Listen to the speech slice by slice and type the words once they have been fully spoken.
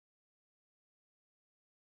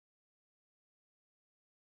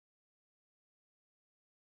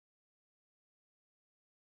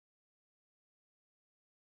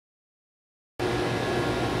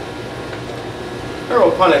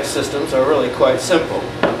Aeroponic systems are really quite simple.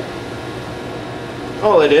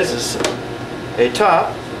 All it is a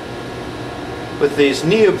top with these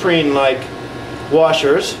neoprene-like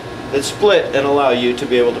washers that split and allow you to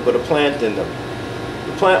be able to put a plant in them.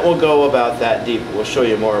 The plant will go about that deep. We'll show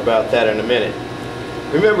you more about that in a minute.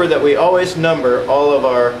 Remember that we always number all of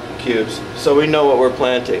our cubes so we know what we're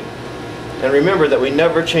planting. And remember that we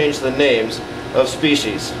never change the names of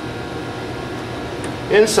species.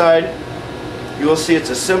 Inside, you will see it's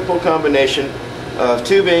a simple combination of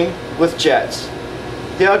tubing with jets.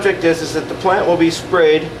 The object is that the plant will be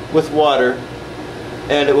sprayed with water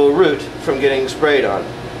and it will root from getting sprayed on.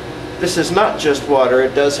 This is not just water,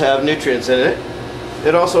 it does have nutrients in it.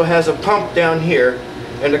 It also has a pump down here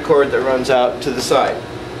and a cord that runs out to the side.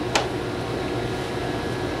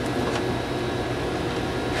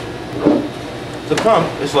 The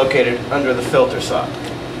pump is located under the filter sock.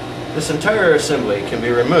 This entire assembly can be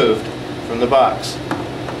removed from the box.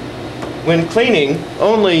 When cleaning,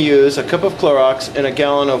 only use a cup of Clorox and a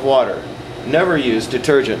gallon of water. Never use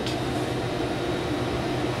detergent.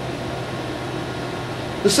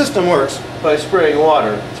 The system works by spraying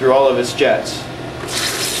water through all of its jets.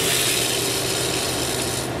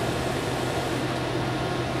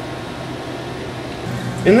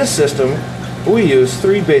 In this system, we use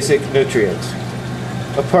 3 basic nutrients,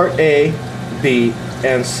 a part A, B,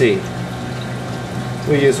 and C.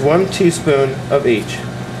 We use 1 teaspoon of each.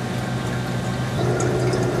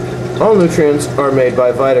 All nutrients are made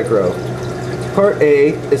by Vitagrow. Part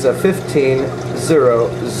A is a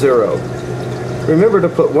 15-0-0. Remember to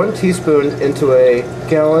put 1 teaspoon into a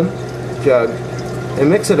gallon jug and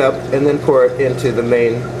mix it up and then pour it into the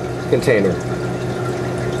main container.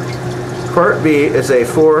 Part B is a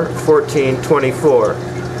 4-14-24.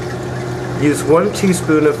 Use 1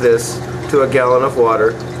 teaspoon of this to a gallon of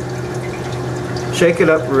water, shake it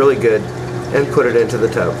up really good, and put it into the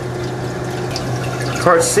tub.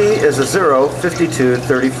 Part C is a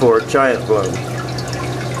 0-52-34 giant bloom.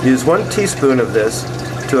 Use 1 teaspoon of this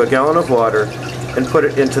to a gallon of water and put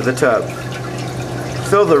it into the tub.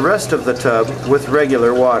 Fill the rest of the tub with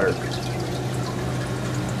regular water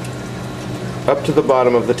up to the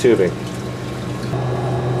bottom of the tubing.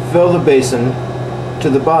 Fill the basin to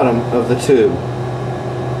the bottom of the tube.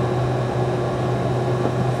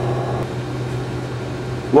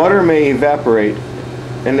 Water may evaporate,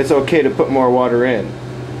 and it's okay to put more water in,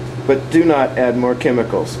 but do not add more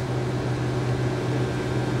chemicals.